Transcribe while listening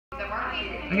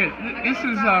Okay, this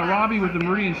is Robbie with the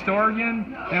Meridian Star again,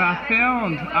 and I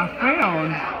found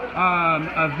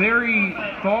a very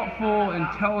thoughtful,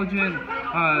 intelligent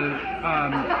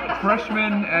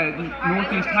freshman at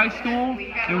Northeast High School.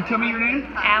 And tell me your name.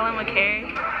 Alan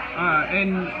McCary.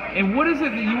 And what is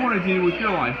it that you want to do with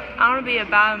your life? I want to be a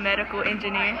biomedical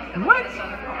engineer. What?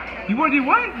 You want to do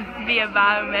what? Be a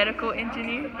biomedical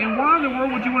engineer. And why in the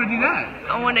world would you want to do that?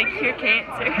 I want to cure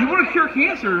cancer. You want to cure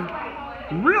cancer?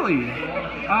 Really?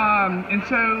 And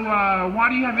so why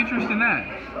do you have interest in that?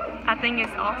 I think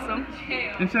it's awesome.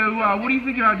 And so what do you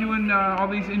think about doing all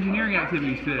these engineering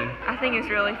activities today? I think it's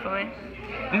really fun.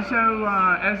 And so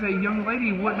as a young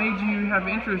lady, what made you have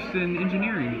interest in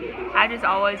engineering? I just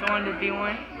always wanted to be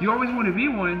one. You always want to be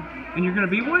one, and you're going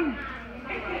to be one?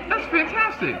 That's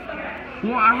fantastic.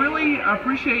 Well, I really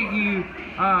appreciate you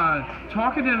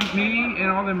talking to me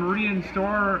and all the Meridian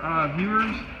Star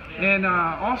viewers. And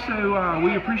also,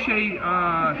 we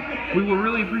will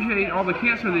really appreciate all the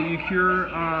cancer that you cure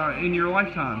in your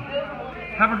lifetime.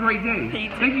 Have a great day.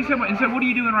 Thank you so much. And so what are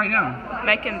you doing right now?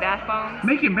 Making bath bombs.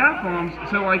 Making bath bombs?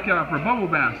 So like for bubble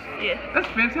baths? Yeah. That's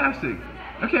fantastic.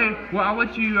 Okay, well I'll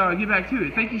let you get back to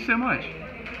it. Thank you so much.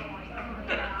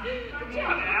 Good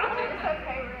job, Al.